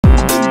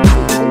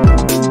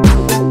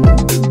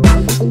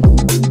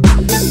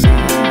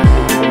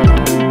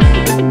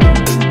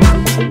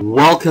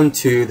welcome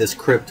to this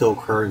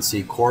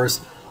cryptocurrency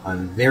course.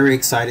 I'm very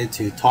excited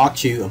to talk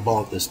to you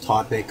about this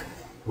topic.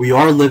 We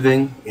are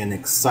living in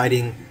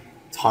exciting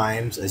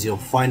times, as you'll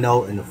find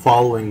out in the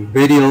following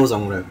videos.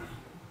 I'm going to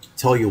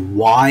tell you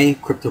why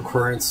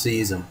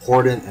cryptocurrency is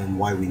important and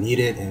why we need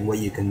it and what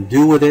you can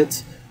do with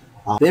it.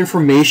 The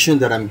information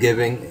that I'm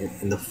giving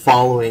in the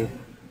following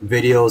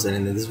videos and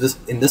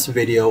in this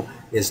video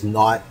is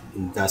not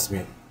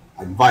investment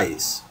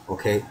advice.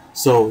 Okay,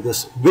 so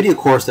this video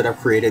course that I've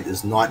created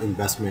is not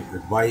investment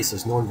advice.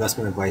 There's no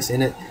investment advice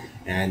in it,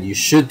 and you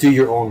should do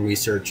your own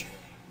research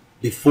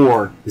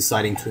before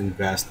deciding to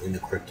invest in the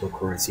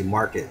cryptocurrency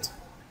market.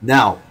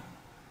 Now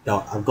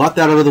I've got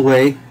that out of the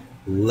way,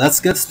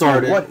 let's get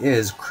started. What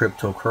is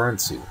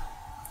cryptocurrency?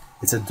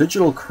 It's a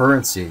digital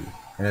currency,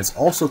 and it's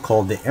also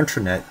called the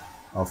internet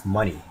of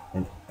money,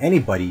 and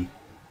anybody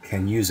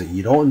can use it.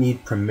 You don't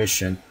need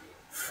permission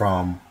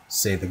from,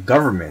 say, the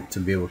government to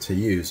be able to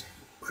use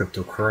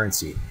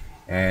cryptocurrency,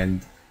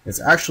 and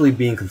it's actually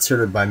being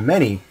considered by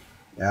many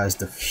as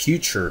the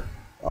future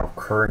of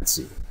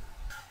currency.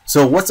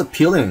 So what's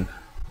appealing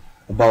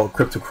about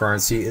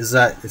cryptocurrency is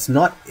that it's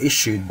not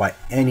issued by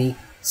any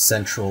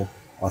central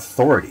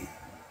authority,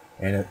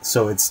 and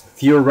so it's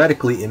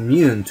theoretically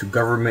immune to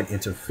government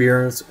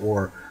interference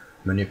or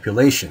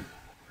manipulation.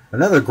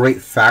 Another great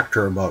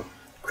factor about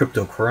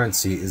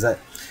cryptocurrency is that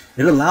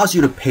it allows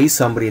you to pay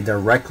somebody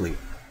directly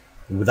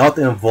without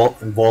the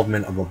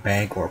involvement of a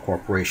bank or a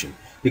corporation.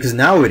 Because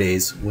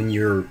nowadays, when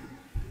you're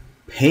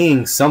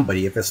paying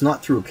somebody, if it's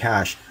not through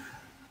cash,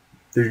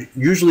 there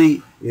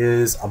usually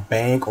is a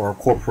bank or a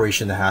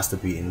corporation that has to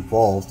be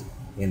involved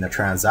in the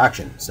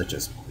transaction, such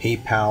as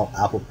PayPal,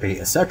 Apple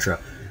Pay, etc.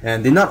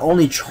 And they not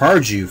only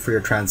charge you for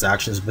your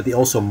transactions, but they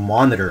also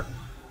monitor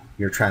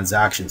your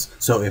transactions.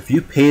 So if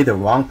you pay the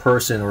wrong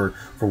person, or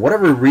for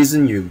whatever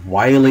reason you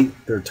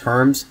violate their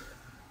terms,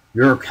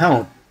 your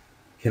account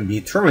can be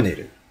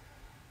terminated.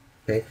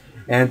 Okay,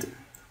 and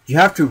you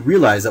have to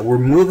realize that we're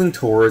moving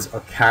towards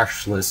a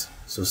cashless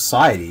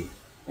society,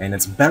 and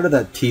it's better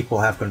that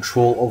people have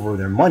control over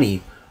their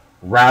money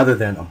rather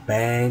than a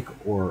bank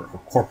or a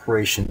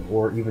corporation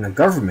or even a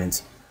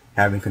government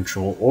having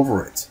control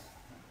over it.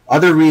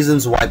 Other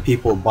reasons why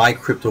people buy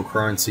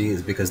cryptocurrency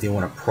is because they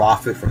want to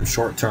profit from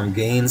short-term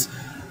gains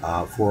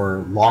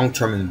for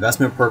long-term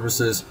investment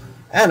purposes,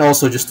 and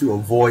also just to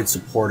avoid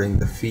supporting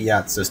the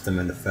fiat system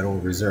and the Federal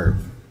Reserve.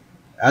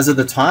 As of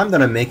the time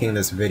that I'm making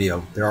this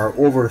video, there are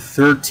over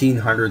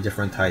 1,300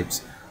 different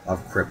types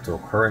of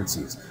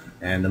cryptocurrencies,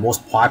 and the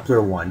most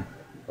popular one,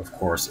 of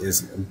course,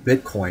 is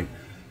Bitcoin.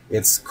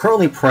 It's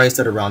currently priced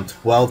at around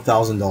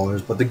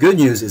 $12,000, but the good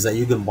news is that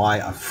you can buy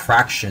a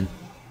fraction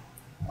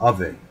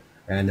of it,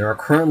 and there are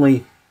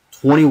currently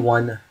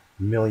 21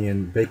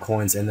 million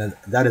Bitcoins, and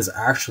that is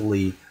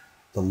actually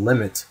the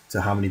limit to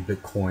how many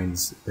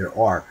Bitcoins there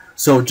are.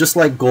 So just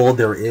like gold,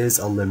 there is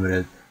a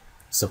limited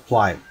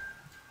supply,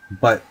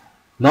 but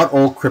not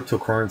all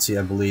cryptocurrency,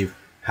 I believe,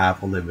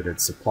 have a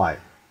limited supply.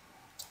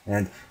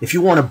 And if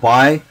you want to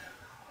buy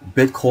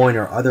Bitcoin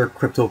or other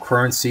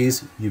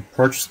cryptocurrencies, you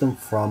purchase them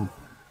from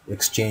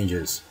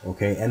exchanges.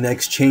 Okay, and the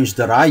exchange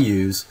that I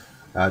use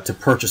to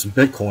purchase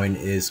Bitcoin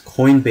is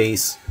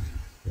Coinbase.com.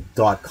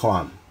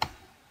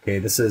 Okay,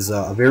 this is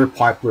a very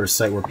popular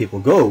site where people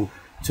go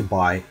to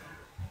buy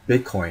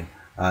Bitcoin.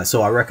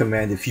 So I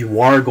recommend, if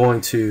you are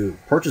going to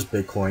purchase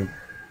Bitcoin,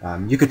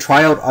 you could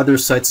try out other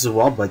sites as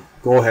well, but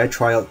go ahead,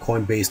 try out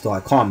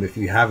Coinbase.com if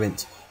you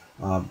haven't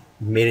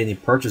made any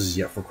purchases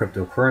yet for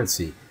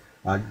cryptocurrency.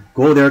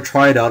 Go there,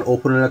 try it out,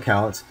 open an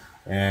account,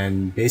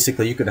 and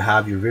basically you could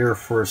have your very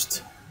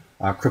first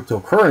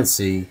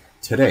cryptocurrency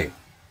today.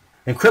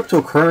 And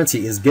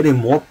cryptocurrency is getting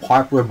more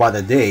popular by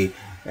the day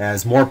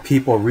as more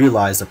people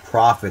realize the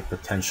profit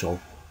potential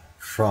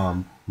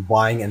from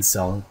buying and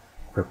selling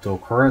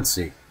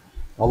cryptocurrency.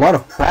 A lot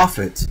of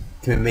profit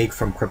can be made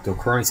from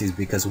cryptocurrencies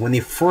because when they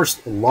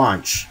first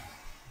launch,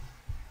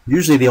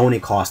 usually they only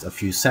cost a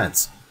few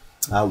cents.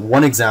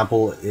 One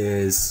example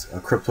is a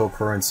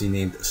cryptocurrency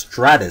named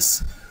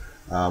Stratus,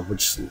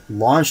 which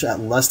launched at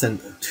less than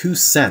 2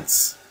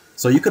 cents.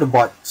 So you could have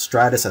bought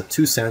Stratus at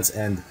 2 cents,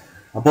 and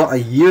about a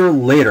year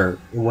later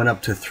it went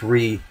up to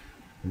 $3.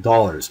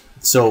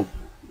 So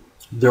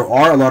there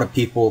are a lot of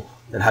people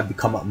that have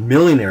become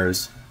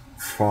millionaires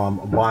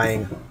from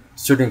buying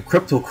certain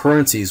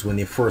cryptocurrencies when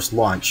they first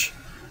launch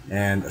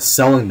and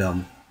selling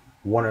them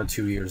 1 or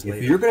 2 years later.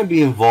 If you're going to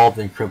be involved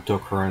in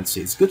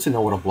cryptocurrency, it's good to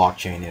know what a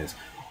blockchain is,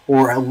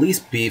 or at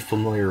least be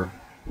familiar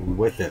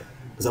with it,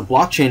 because a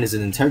blockchain is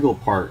an integral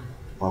part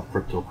of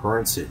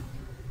cryptocurrency.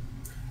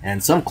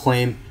 And some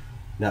claim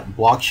that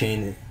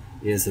blockchain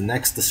is the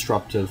next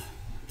disruptive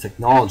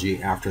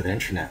technology after the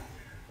internet.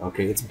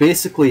 Okay, it's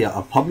basically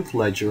a public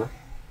ledger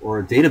or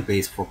a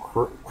database for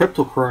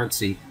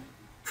cryptocurrency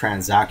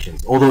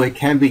transactions, although it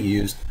can be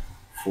used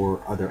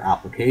for other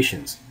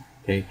applications.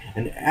 Okay,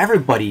 and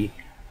everybody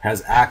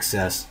has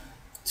access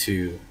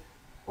to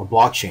a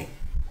blockchain,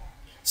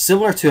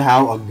 similar to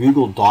how a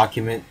Google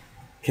document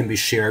can be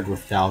shared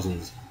with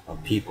thousands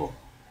of people,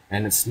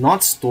 and it's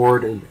not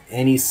stored in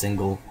any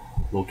single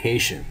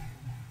location.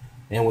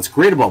 And what's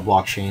great about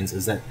blockchains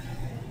is that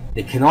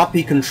they cannot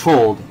be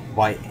controlled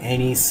by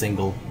any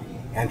single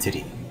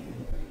entity.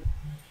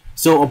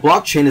 So a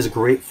blockchain is a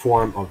great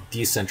form of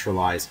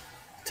decentralized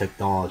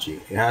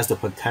technology. It has the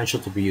potential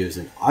to be used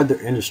in other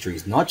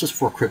industries, not just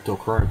for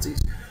cryptocurrencies.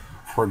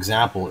 For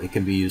example, it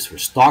can be used for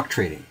stock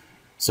trading.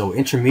 So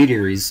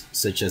intermediaries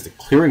such as the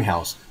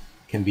clearinghouse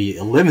can be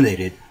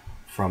eliminated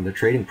from the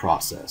trading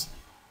process.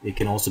 It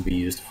can also be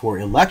used for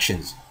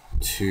elections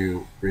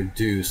to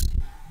reduce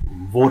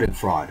voting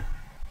fraud.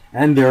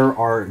 And there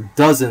are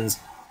dozens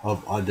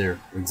of other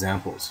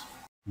examples.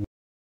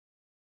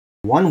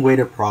 One way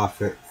to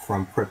profit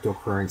from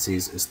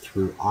cryptocurrencies is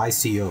through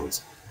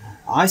ICOs.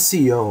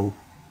 ICO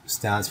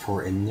stands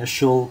for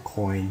Initial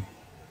Coin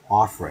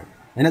Offering,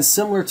 and it's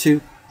similar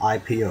to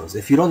IPOs.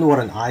 If you don't know what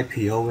an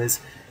IPO is,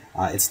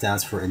 it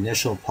stands for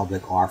Initial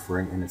Public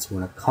Offering, and it's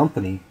when a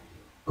company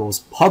goes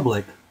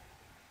public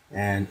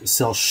and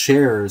sells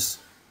shares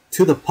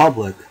to the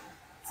public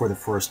for the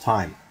first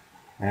time.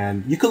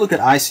 And you can look at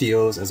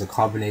ICOs as a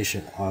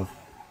combination of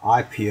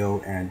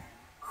IPO and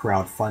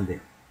crowdfunding.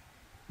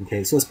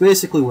 Okay, so it's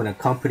basically when a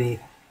company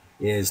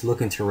is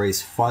looking to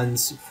raise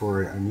funds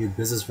for a new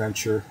business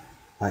venture.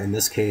 In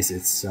this case,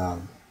 it's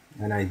an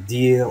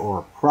idea or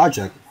a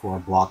project for a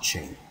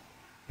blockchain.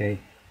 Okay,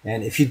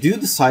 and if you do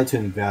decide to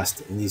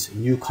invest in these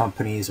new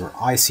companies or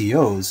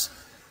ICOs,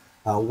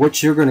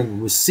 what you're going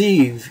to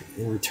receive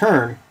in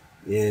return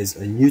is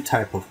a new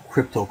type of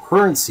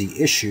cryptocurrency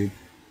issued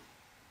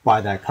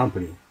by that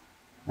company,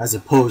 as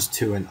opposed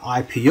to an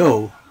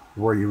IPO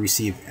where you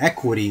receive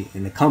equity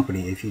in the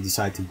company if you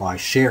decide to buy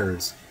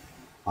shares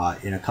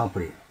in a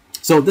company.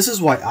 So this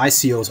is why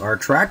ICOs are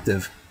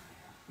attractive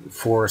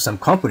for some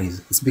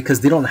companies. It's because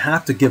they don't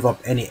have to give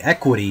up any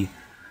equity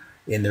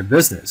in their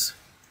business.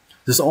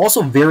 There's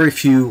also very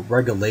few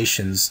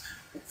regulations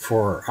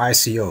for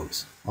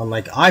ICOs,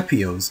 unlike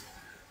IPOs,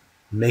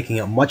 making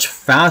it much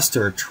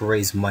faster to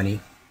raise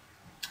money.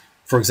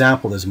 For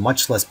example, there's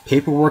much less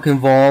paperwork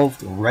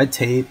involved, red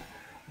tape,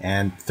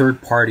 and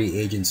third-party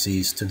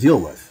agencies to deal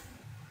with.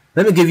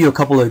 Let me give you a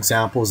couple of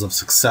examples of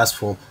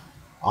successful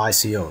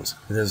ICOs.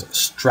 There's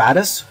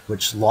Stratus,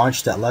 which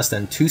launched at less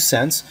than 2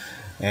 cents,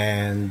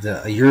 and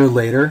a year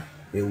later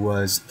it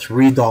was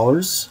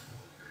 $3.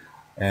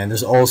 And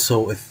there's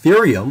also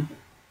Ethereum,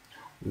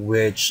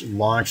 which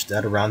launched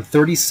at around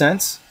 30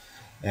 cents,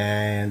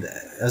 and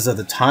as of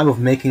the time of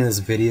making this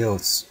video,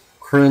 it's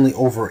currently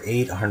over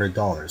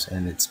 $800,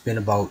 and it's been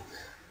about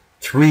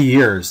 3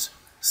 years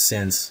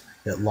since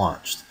it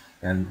launched.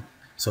 And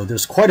so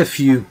there's quite a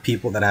few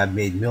people that have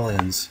made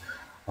millions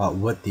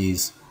with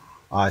these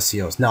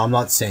ICOs. Now, I'm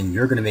not saying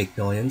you're going to make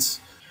millions,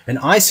 and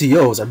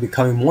ICOs are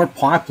becoming more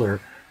popular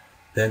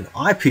than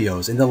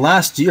IPOs. In the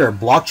last year,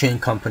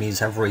 blockchain companies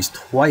have raised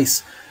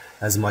twice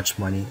as much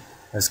money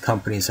as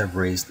companies have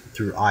raised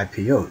through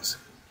IPOs.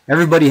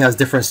 Everybody has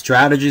different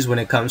strategies when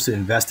it comes to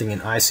investing in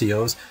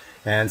ICOs,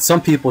 and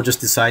some people just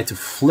decide to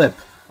flip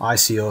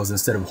ICOs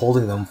instead of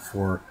holding them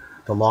for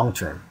the long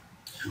term.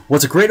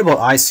 What's great about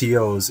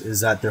ICOs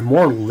is that they're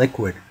more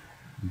liquid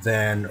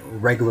than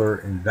regular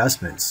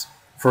investments.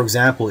 For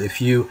example,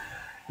 if you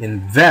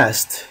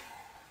invest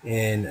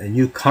in a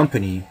new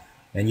company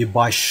and you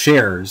buy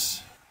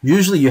shares,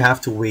 usually you have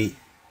to wait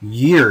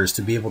years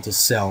to be able to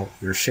sell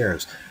your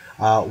shares.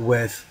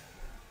 With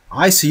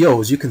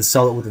ICOs, you can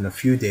sell it within a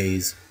few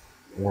days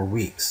or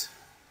weeks.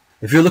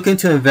 If you're looking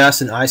to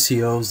invest in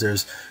ICOs,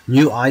 there's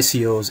new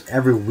ICOs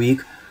every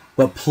week,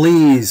 but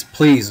please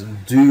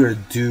do your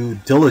due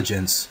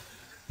diligence,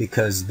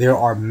 because there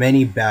are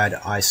many bad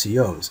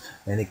ICOs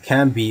and it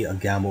can be a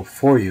gamble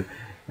for you,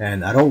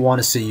 and I don't want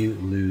to see you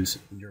lose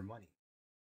your money.